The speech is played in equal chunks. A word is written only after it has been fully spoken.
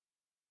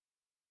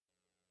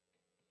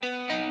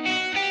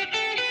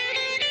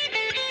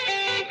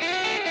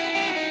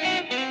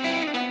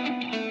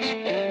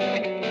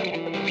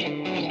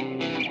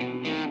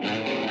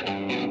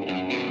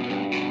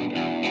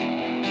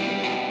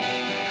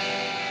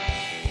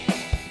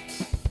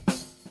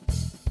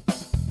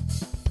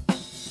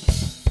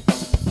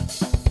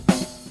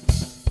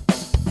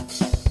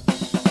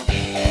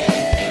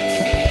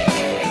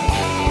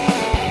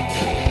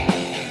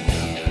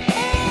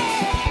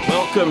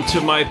welcome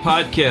to my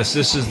podcast.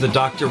 This is the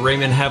Dr.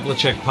 Raymond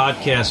Havlicek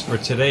podcast for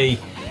today,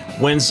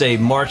 Wednesday,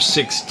 March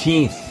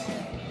 16th.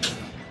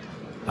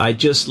 I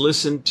just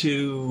listened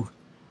to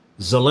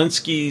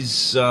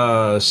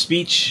Zelensky's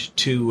speech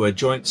to a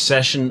joint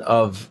session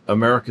of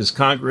America's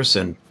Congress,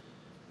 and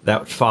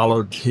that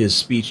followed his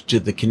speech to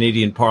the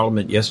Canadian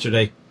Parliament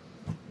yesterday.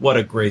 What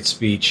a great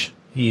speech.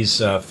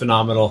 He's a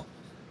phenomenal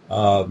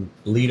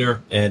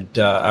leader, and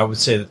I would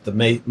say that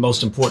the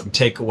most important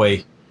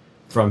takeaway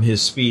from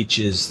his speech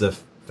is the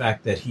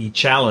fact that he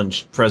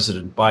challenged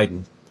President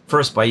Biden,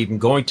 first by even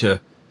going to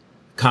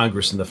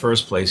Congress in the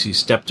first place. He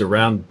stepped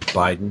around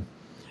Biden,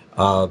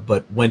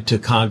 but went to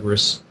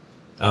Congress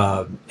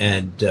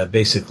and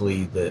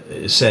basically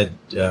said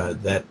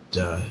that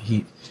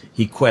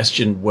he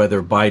questioned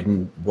whether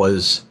Biden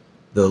was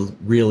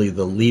really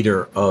the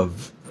leader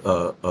of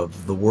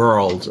the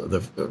world,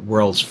 the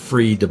world's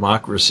free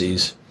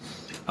democracies.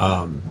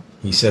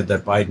 He said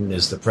that Biden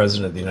is the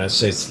president of the United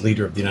States,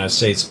 leader of the United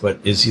States, but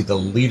is he the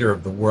leader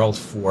of the world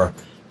for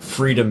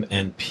freedom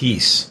and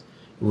peace?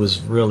 It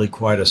was really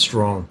quite a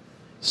strong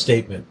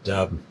statement.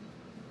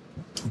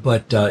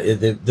 But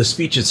the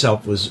speech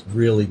itself was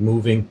really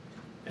moving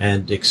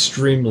and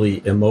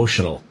extremely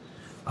emotional.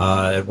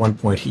 At one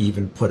point, he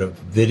even put a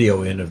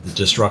video in of the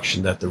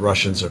destruction that the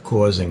Russians are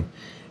causing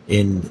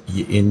in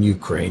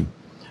Ukraine.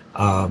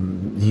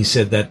 He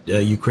said that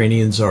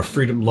Ukrainians are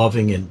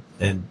freedom-loving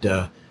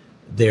and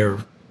they're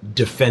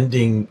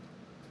defending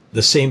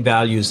the same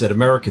values that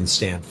Americans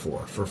stand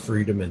for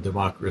freedom and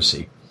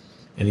democracy.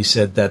 And he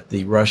said that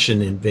the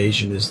Russian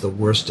invasion is the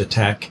worst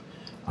attack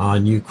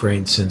on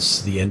Ukraine since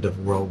the end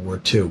of World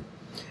War II.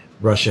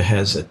 Russia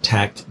has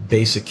attacked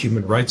basic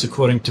human rights,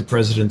 according to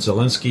President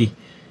Zelensky,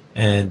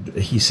 and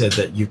he said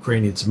that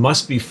Ukrainians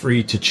must be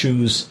free to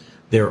choose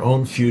their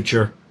own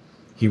future.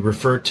 He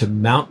referred to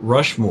Mount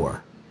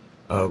Rushmore,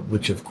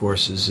 which of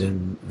course is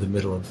in the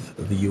middle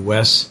of the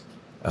U.S.,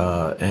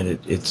 and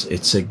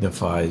it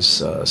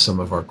signifies some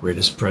of our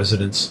greatest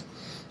presidents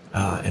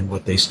and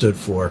what they stood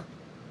for.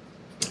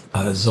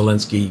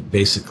 Zelensky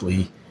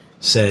basically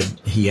said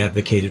he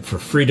advocated for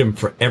freedom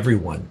for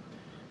everyone,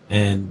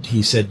 and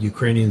he said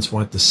Ukrainians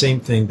want the same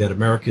thing that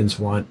Americans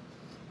want.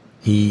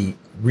 He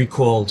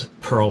recalled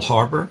Pearl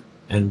Harbor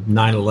and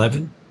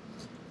 9/11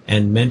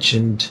 and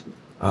mentioned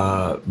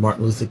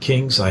Martin Luther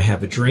King's I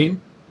Have a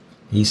Dream.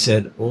 He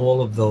said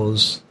all of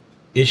those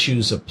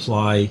issues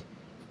apply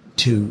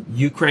to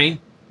Ukraine,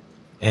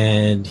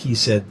 and he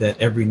said that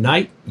every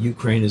night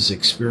Ukraine is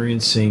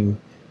experiencing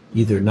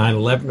either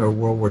 9/11 or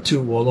World War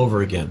II all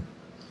over again.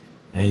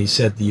 And he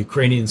said the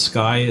Ukrainian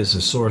sky is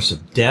a source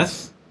of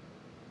death.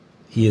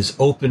 He is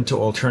open to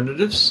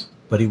alternatives,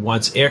 but he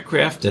wants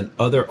aircraft and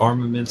other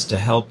armaments to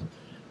help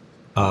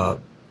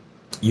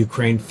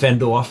Ukraine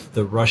fend off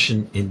the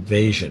Russian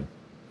invasion.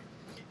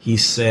 He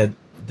said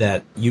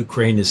that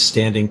Ukraine is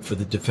standing for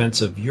the defense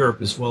of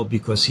Europe as well,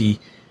 because he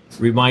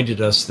reminded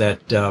us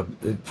that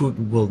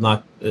Putin will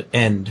not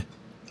end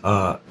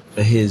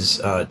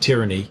his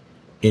tyranny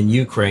in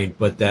Ukraine,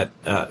 but that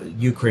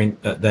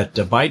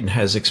Biden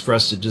has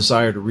expressed a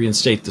desire to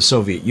reinstate the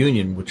Soviet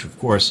Union, which of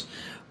course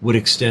would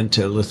extend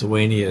to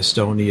Lithuania,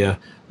 Estonia,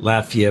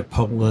 Latvia,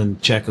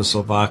 Poland,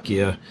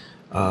 Czechoslovakia,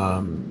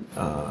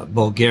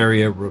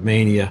 Bulgaria,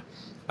 Romania,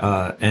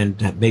 and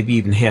maybe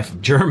even half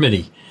of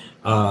Germany.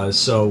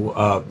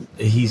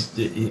 He's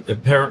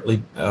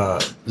apparently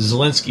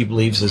Zelensky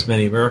believes, as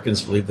many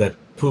Americans believe, that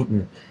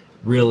Putin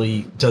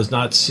really does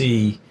not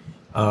see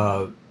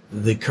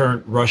the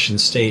current Russian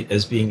state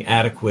as being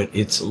adequate.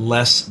 It's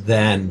less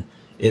than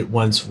it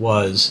once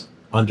was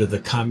under the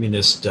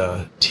communist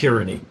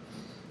tyranny.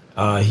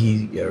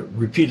 He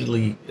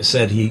repeatedly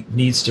said he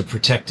needs to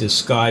protect his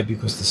sky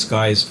because the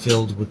sky is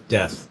filled with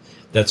death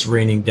that's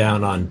raining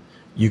down on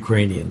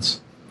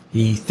Ukrainians.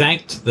 He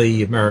thanked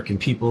the American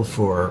people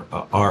for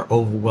our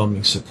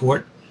overwhelming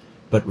support,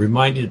 but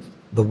reminded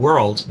the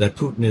world that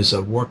Putin is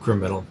a war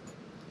criminal.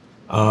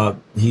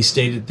 He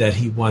stated that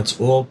he wants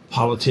all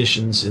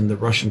politicians in the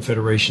Russian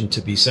Federation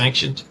to be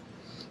sanctioned,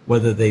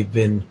 whether they've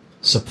been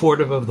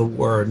supportive of the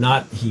war or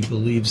not. He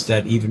believes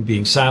that even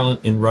being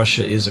silent in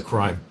Russia is a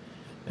crime,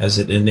 as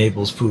it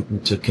enables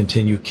Putin to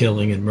continue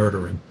killing and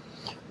murdering.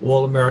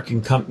 All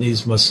American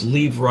companies must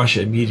leave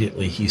Russia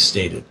immediately, he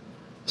stated,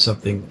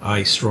 something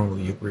I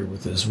strongly agree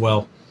with as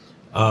well.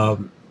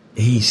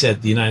 He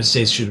said the United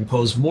States should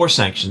impose more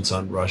sanctions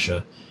on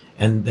Russia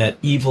and that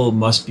evil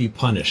must be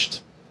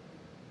punished.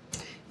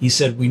 He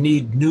said we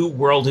need new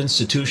world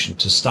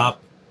institutions to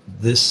stop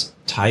this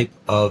type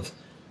of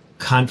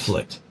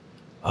conflict.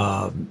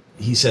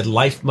 He said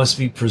life must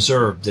be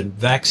preserved, and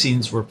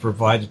vaccines were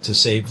provided to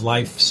save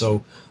life,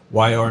 so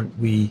why aren't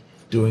we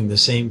doing the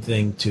same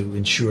thing to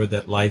ensure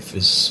that life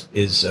is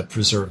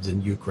preserved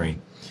in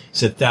Ukraine? He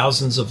said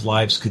thousands of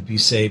lives could be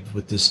saved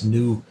with this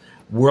new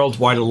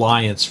worldwide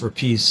alliance for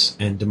peace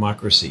and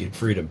democracy and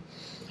freedom.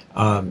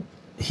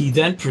 He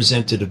then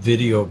presented a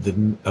video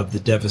of the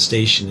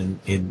devastation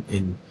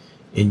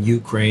in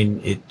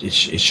Ukraine. It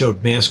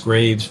showed mass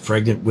graves,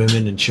 pregnant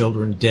women and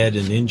children dead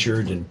and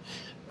injured, and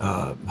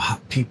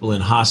people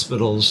in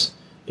hospitals.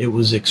 It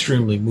was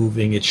extremely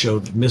moving. It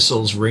showed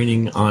missiles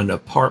raining on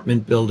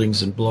apartment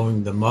buildings and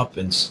blowing them up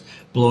and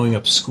blowing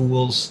up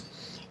schools.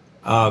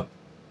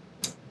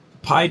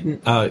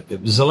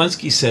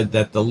 Zelensky said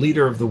that the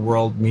leader of the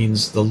world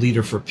means the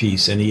leader for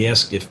peace, and he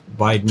asked if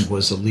Biden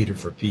was a leader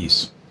for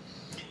peace.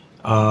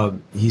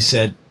 He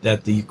said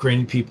that the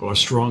Ukrainian people are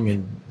strong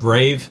and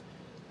brave,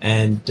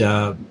 and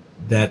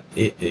that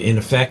in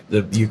effect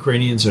the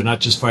Ukrainians are not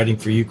just fighting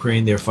for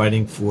Ukraine, they're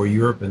fighting for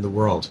Europe and the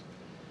world.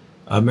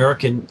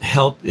 American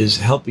help is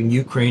helping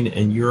Ukraine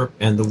and Europe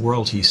and the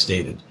world, he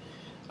stated.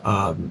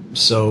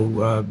 Zelensky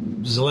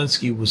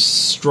was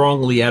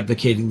strongly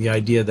advocating the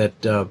idea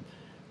that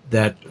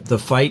the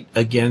fight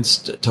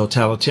against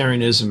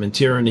totalitarianism and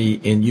tyranny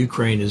in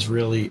Ukraine is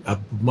really a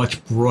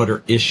much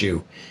broader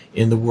issue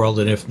in the world,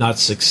 and if not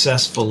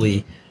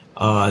successfully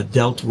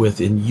dealt with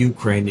in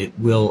Ukraine, it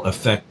will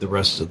affect the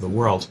rest of the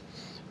world.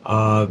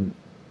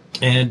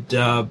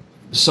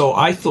 So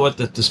I thought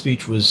that the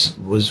speech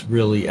was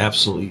really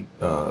absolutely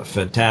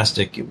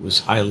fantastic. It was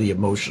highly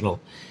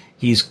emotional.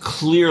 He's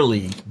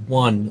clearly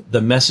won the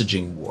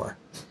messaging war.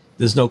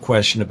 There's no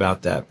question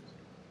about that.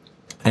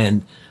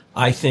 And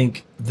I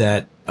think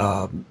that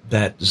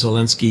that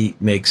Zelensky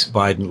makes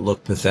Biden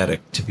look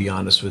pathetic, to be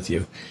honest with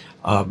you.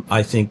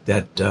 I think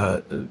that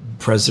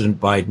President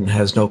Biden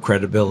has no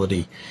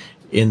credibility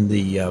in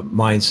the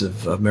minds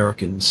of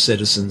American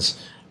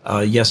citizens.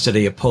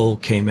 Yesterday, a poll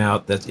came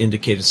out that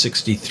indicated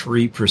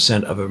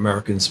 63% of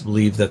Americans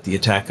believe that the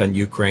attack on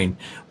Ukraine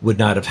would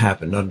not have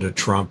happened under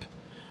Trump.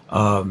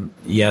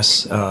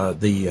 Yes,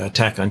 the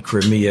attack on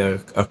Crimea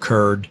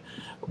occurred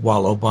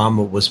while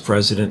Obama was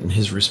president, and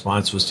his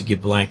response was to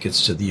give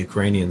blankets to the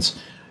Ukrainians.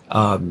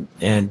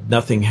 And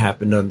nothing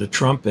happened under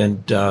Trump.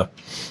 And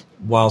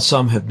while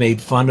some have made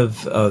fun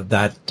of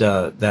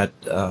that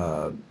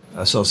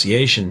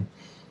association,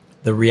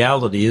 the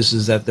reality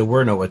is that there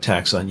were no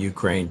attacks on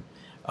Ukraine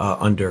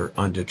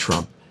under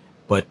Trump.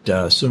 But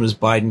as soon as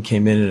Biden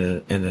came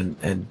in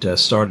and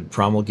started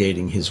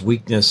promulgating his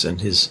weakness and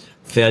his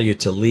failure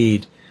to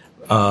lead,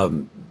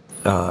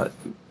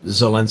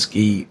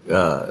 Zelensky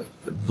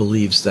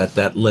believes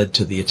that led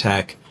to the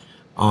attack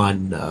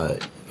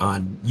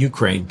on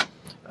Ukraine.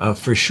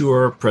 For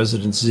sure,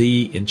 President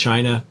Xi in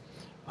China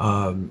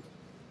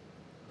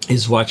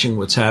is watching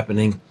what's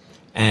happening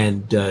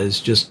and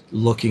is just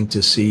looking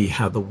to see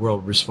how the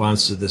world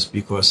responds to this,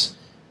 because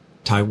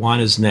Taiwan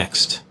is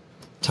next.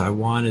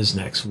 Taiwan is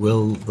next.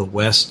 Will the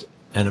West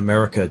and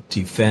America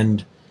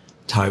defend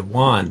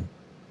Taiwan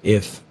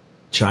if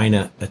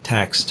China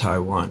attacks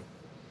Taiwan?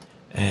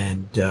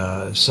 And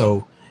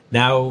so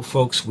now,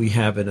 folks, we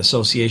have an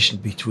association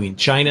between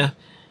China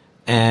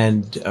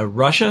and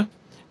Russia.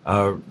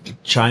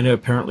 China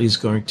apparently is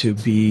going to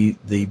be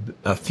the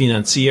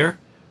financier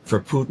for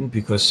Putin,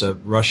 because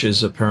Russia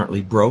is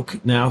apparently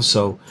broke now.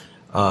 So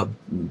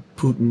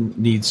Putin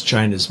needs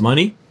China's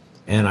money,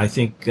 and I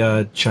think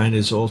China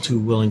is all too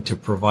willing to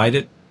provide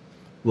it.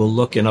 We'll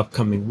look in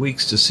upcoming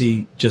weeks to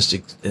see just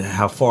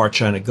how far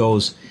China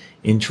goes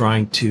in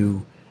trying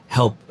to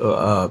help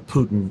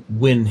Putin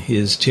win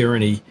his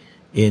tyranny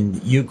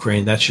in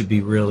Ukraine. That should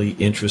be really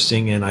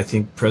interesting. And I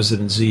think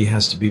President Xi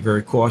has to be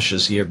very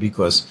cautious here,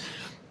 because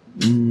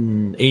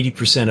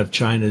 80% of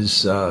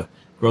China's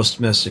gross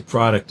domestic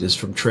product is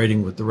from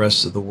trading with the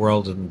rest of the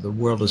world, and the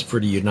world is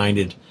pretty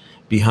united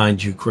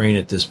behind Ukraine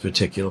at this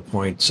particular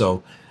point.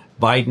 So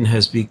Putin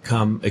has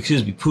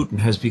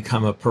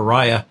become a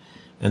pariah,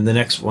 and the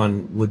next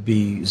one would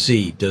be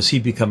Xi. Does he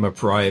become a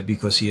pariah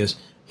because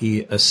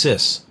he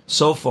assists?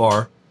 So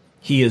far,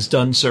 he has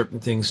done certain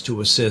things to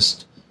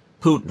assist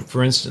Putin.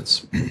 For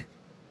instance,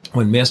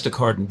 when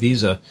MasterCard and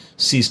Visa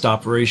ceased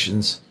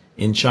operations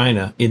in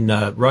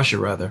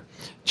Russia,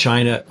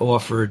 China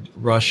offered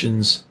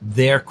Russians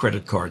their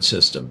credit card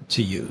system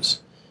to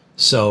use.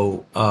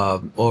 So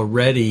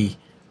already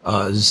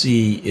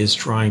Xi is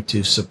trying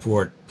to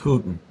support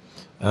Putin.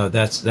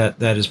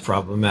 That is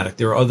problematic.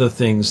 There are other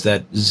things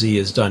that Xi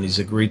has done. He's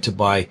agreed to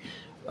buy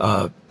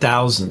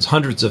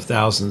hundreds of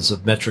thousands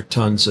of metric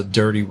tons of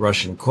dirty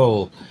Russian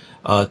coal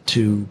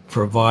to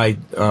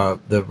provide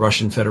the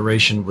Russian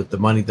Federation with the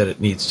money that it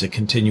needs to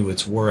continue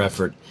its war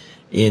effort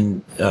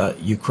in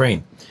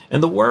Ukraine.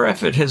 And the war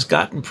effort has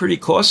gotten pretty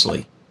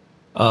costly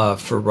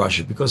for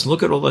Russia, because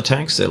look at all the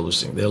tanks they're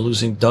losing. They're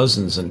losing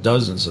dozens and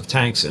dozens of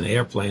tanks and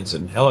airplanes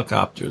and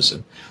helicopters,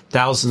 and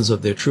thousands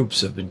of their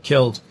troops have been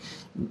killed.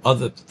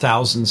 Other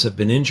thousands have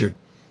been injured.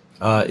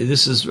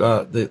 This is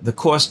the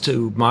cost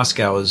to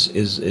Moscow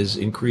is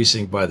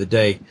increasing by the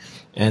day,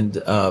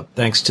 and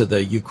thanks to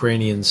the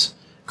Ukrainians'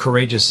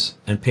 courageous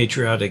and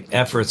patriotic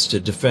efforts to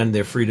defend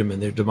their freedom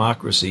and their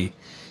democracy,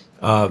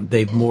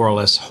 they've more or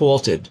less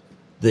halted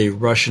the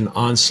Russian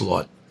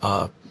onslaught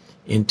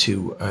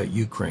into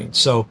Ukraine.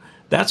 So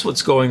that's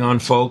what's going on,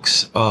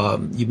 folks.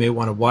 You may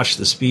want to watch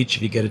the speech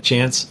if you get a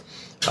chance.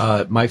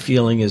 My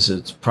feeling is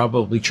it's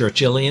probably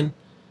Churchillian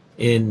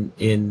in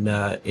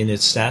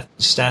its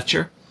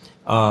stature.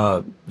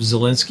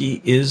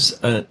 Zelensky is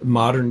a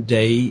modern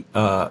day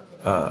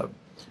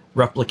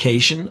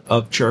replication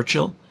of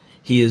Churchill.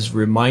 He is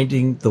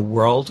reminding the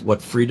world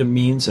what freedom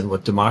means and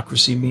what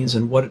democracy means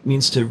and what it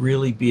means to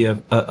really be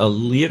a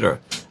leader,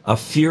 a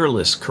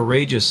fearless,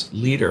 courageous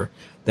leader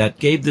that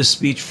gave this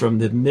speech from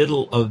the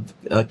middle of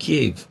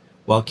Kyiv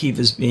while Kyiv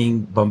is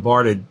being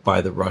bombarded by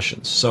the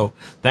Russians. So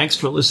thanks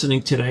for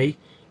listening today,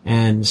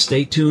 and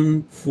stay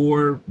tuned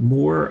for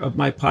more of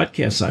my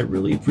podcasts. I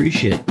really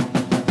appreciate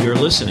your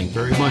listening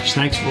very much.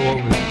 Thanks for all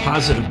the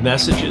positive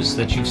messages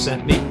that you've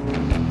sent me.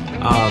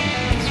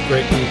 It's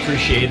greatly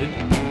appreciated.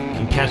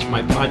 You can catch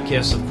my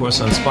podcasts, of course,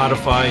 on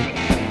Spotify,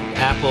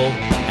 Apple,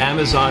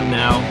 Amazon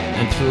now,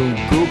 and through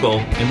Google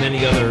and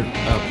many other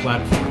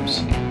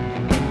platforms.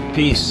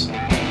 Peace.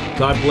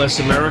 God bless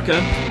America,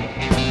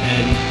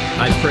 and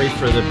I pray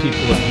for the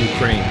people of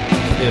Ukraine,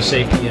 for their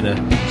safety and a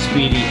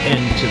speedy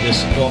end to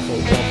this awful,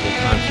 awful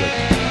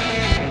conflict.